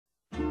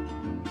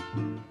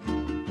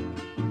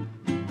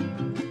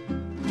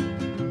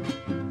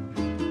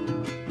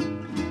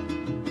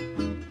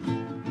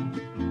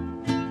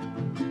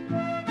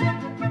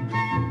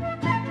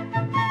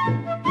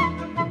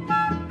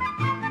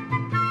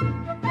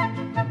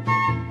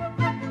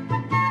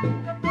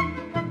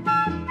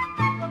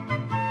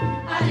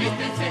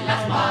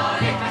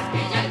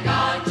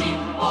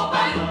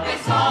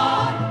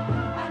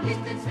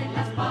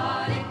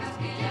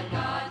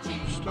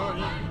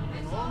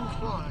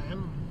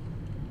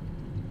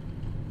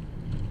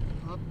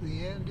Up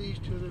the Andes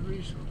to the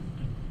resort.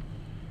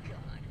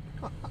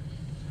 God.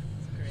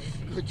 It's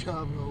crazy. Good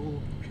job,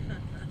 Raul.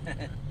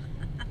 And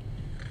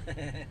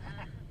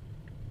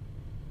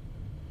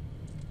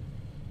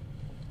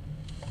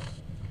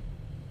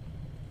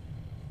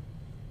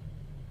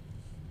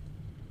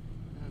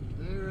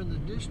there in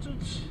the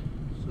distance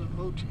is a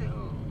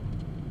hotel.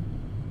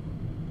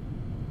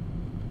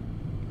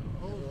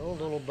 A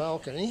little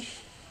balcony.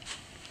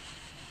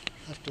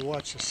 Have to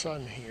watch the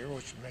sun here,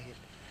 which will make it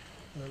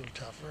a little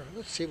tougher.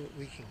 Let's see what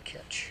we can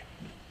catch.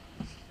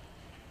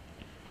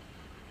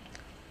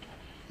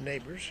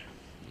 Neighbors.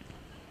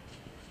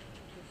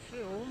 To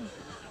film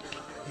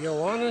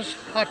Joanna's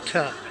hot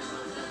tub.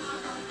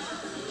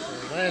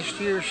 Last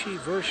year she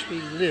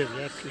virtually lived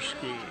after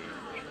skiing.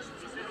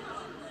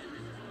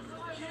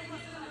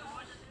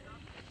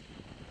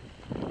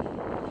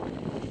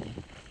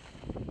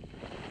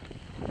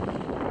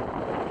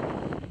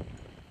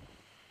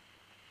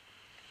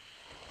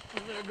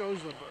 And there goes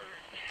the bird.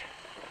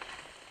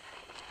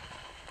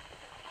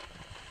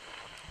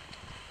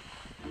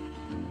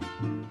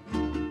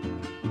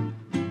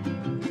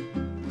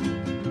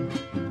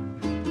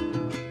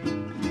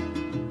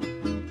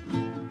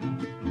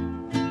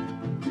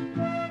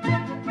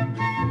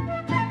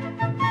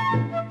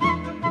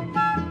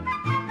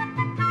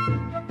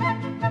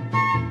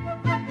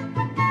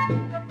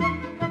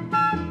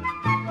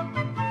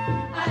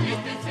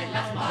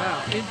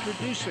 Now,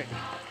 introducing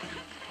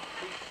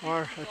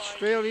our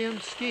Australian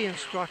ski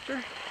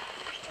instructor.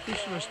 He's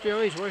from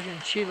Australia, he's working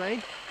in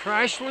Chile.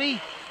 Crashly,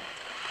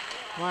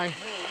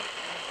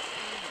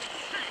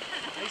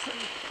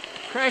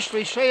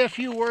 Crashly, say a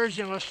few words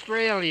in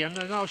Australian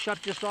and I'll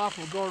shut this off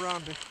and we'll go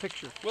around the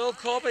picture. Well,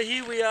 Copper,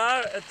 here we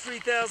are at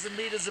 3,000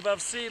 meters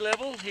above sea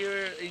level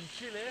here in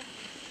Chile.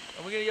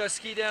 And we're going to go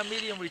ski down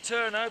medium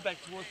returno back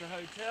towards the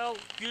hotel.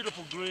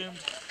 Beautiful groomed,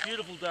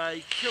 beautiful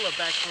day, killer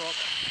backdrop.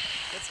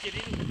 Let's get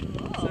in.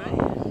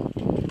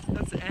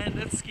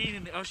 That's skiing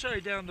in the, I'll show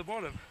you down the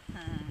bottom.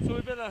 So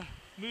we better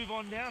move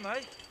on down,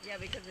 eh? Yeah,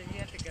 because if you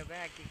have to go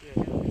back, you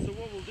can go. So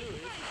what we'll do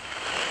is...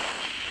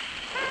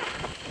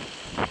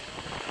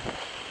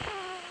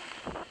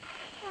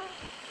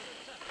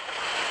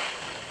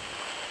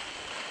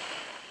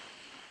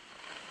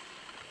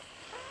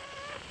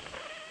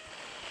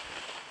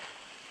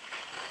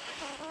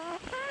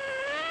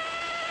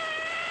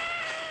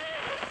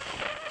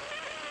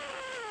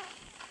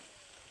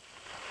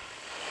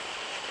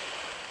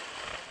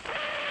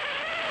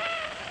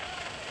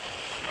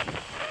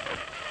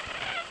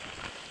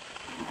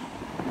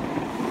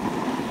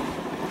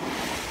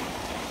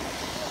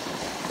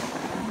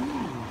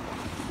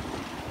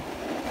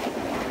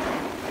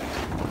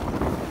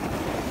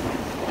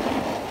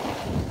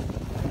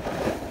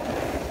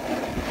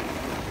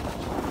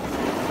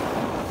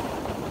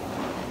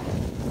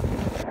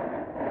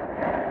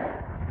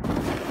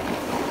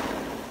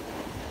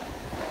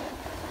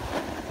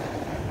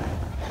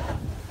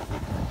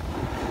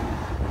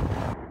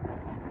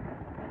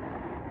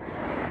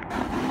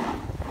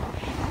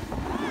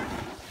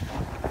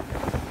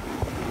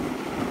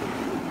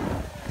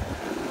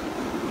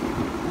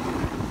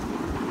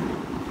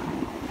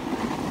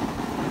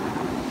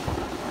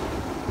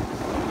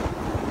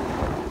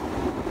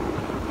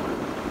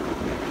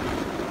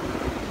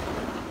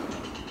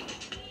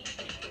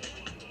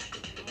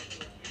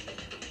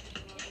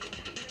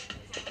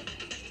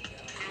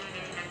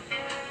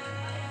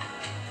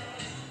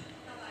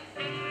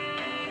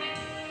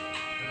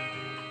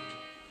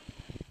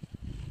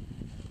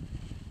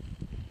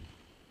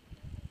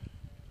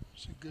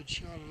 It's a good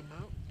shot of the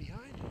mountain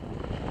behind it.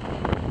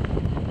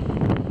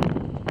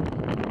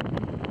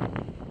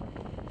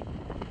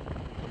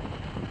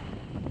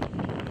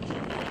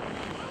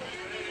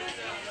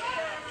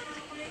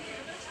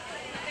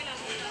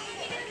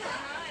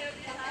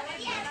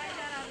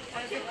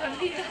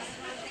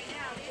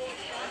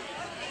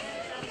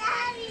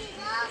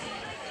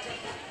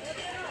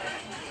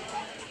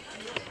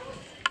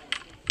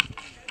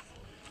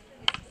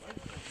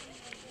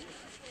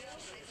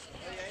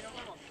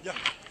 Yeah.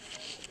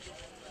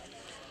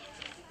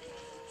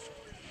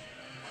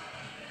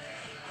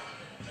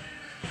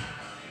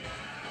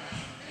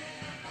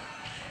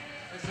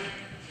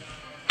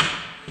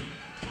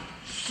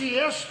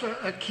 Siesta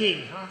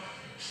aquí, huh?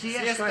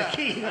 Siesta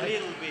aquí. A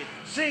little bit.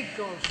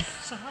 Cinco.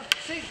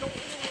 Cinco.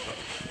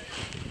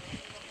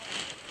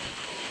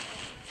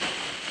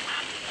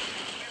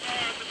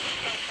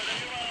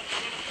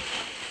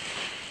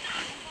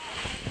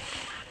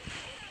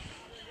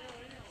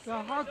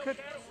 Now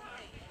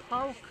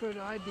how could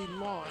I be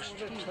lost?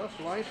 What a tough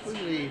life we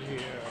lead here.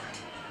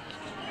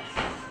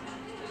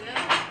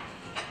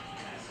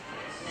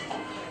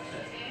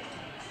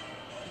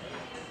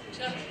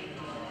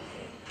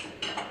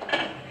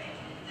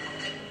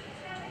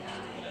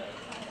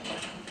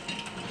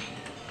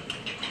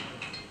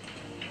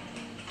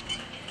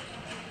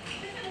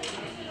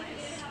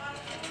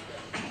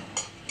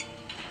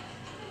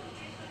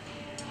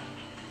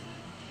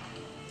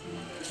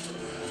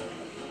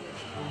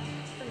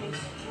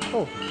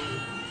 Oh.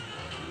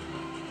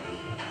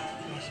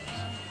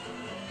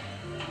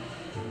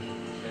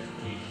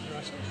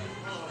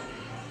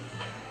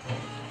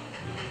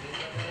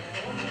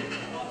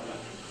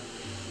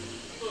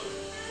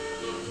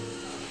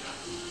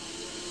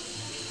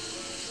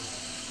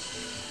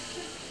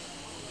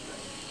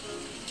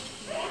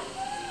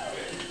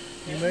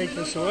 make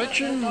the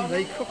selection,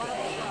 they cook it.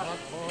 Hot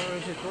bar,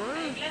 as it were.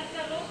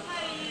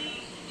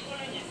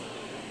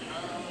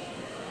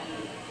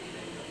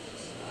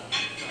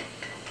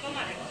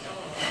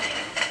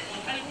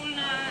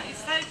 ¿Alguna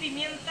sal,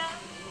 pimienta?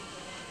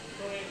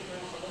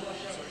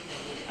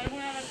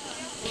 ¿Alguna versión?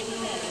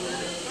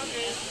 Ok.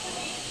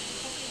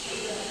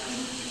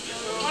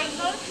 ¿Cuál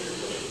son?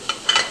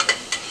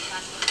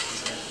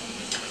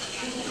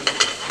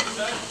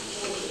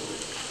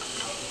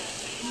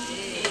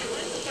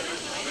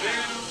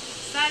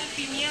 Sal,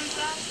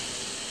 pimienta.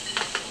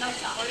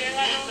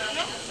 Orégano,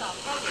 ¿no?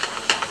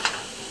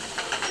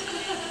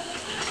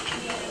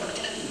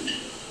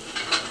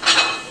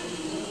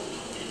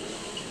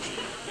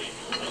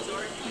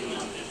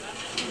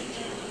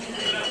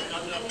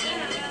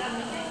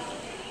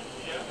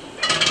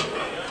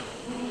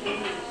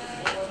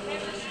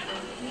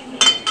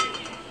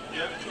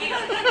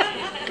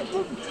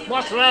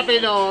 Más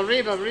rápido,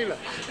 arriba, arriba.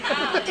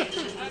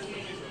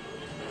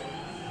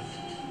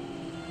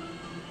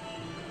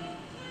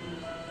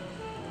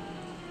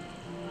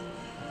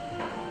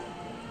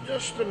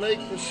 Just to make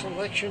the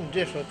selection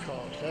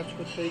difficult, that's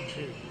what they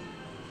do.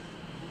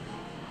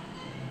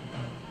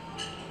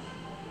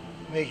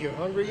 Make you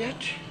hungry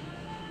yet?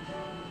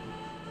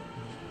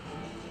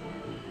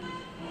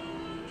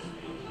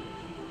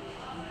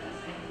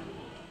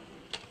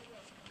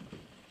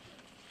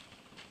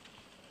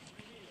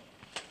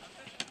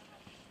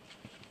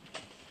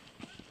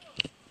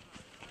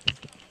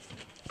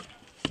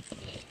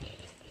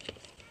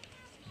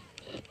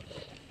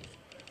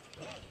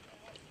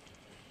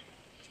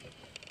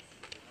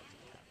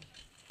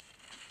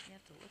 You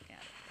have to look at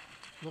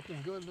it.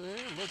 Looking good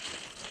there. Look.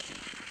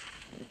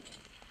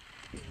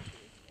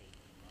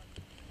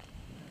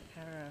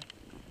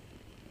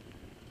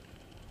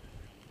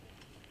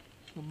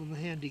 Some of the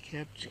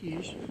handicapped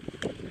skis.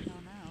 I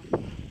don't know.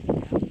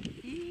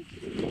 Eek.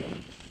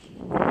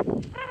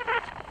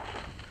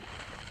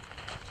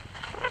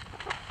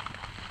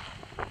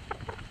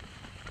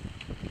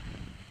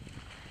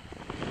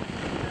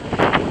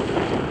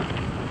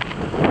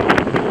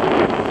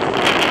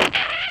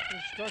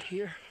 I'm stuck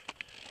here.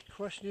 The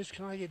question is,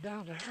 can I get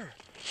down to her?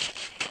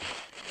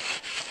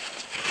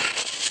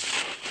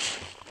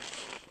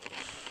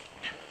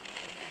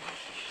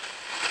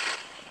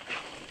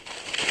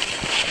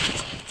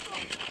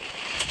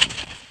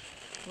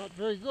 Not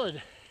very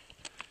good.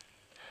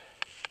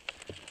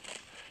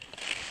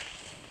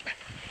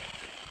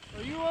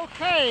 Are you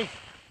okay?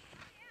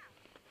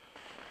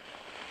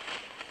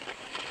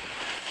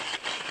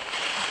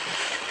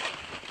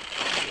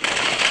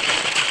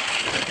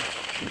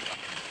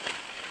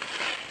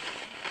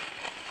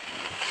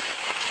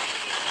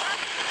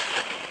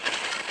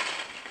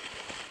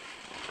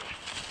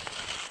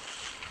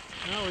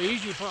 Now the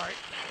easy part.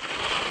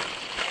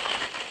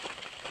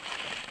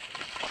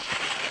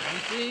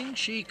 I think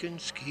she can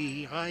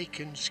ski, I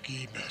can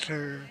ski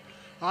better.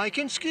 I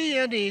can ski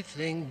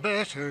anything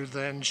better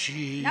than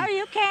she. No,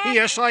 you can't.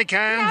 Yes, I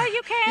can. No,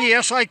 you can't.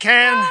 Yes, I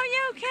can. No,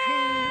 you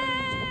can't.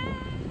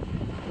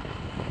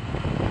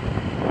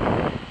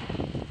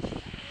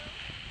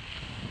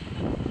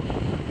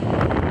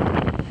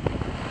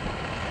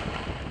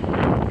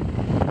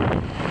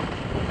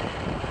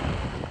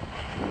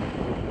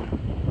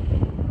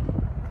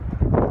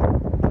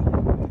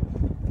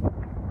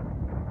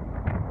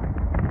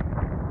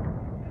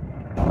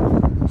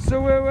 So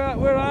where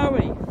are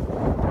we?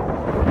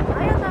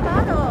 Valle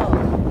Nevado.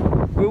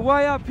 We're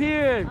way up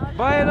here,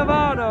 Valle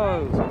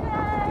Nevado,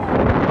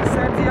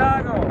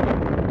 Santiago.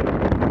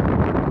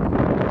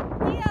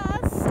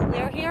 Yes,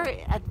 we're here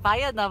at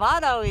Valle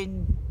Nevado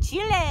in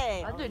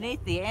Chile,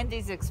 underneath the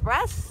Andes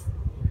Express,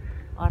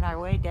 on our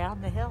way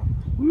down the hill.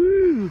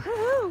 Woo!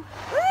 Woohoo!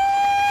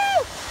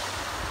 Woo!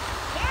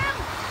 Kim!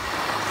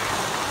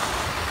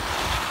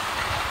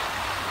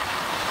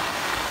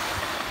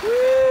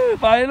 Woo!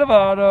 Valle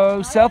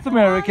Nevado, South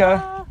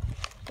America.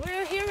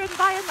 We're here in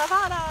Valle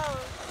Nevado.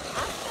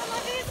 Hasta la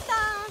vista.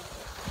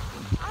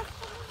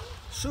 Hasta la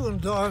vista. Sue and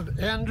Don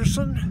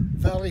Anderson,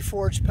 Valley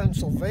Forge,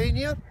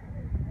 Pennsylvania.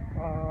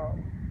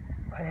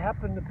 I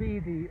happen to be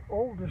the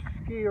oldest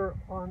skier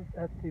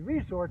at the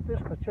resort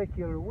this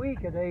particular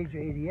week at age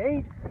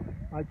 88.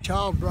 My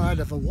child bride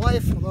of a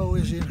wife, although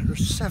is in her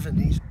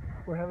 70s.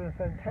 We're having a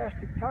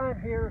fantastic time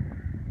here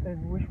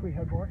and wish we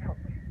had more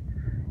company.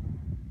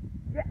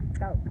 Yeah,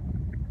 go.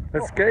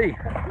 Let's ski.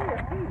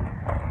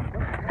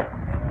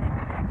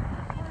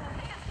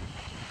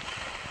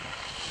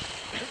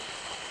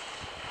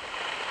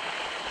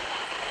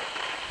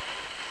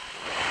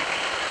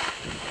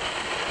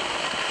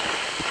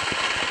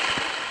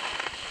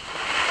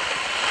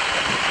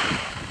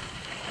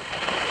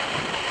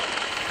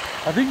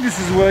 I think this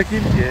is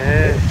working.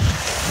 Yeah.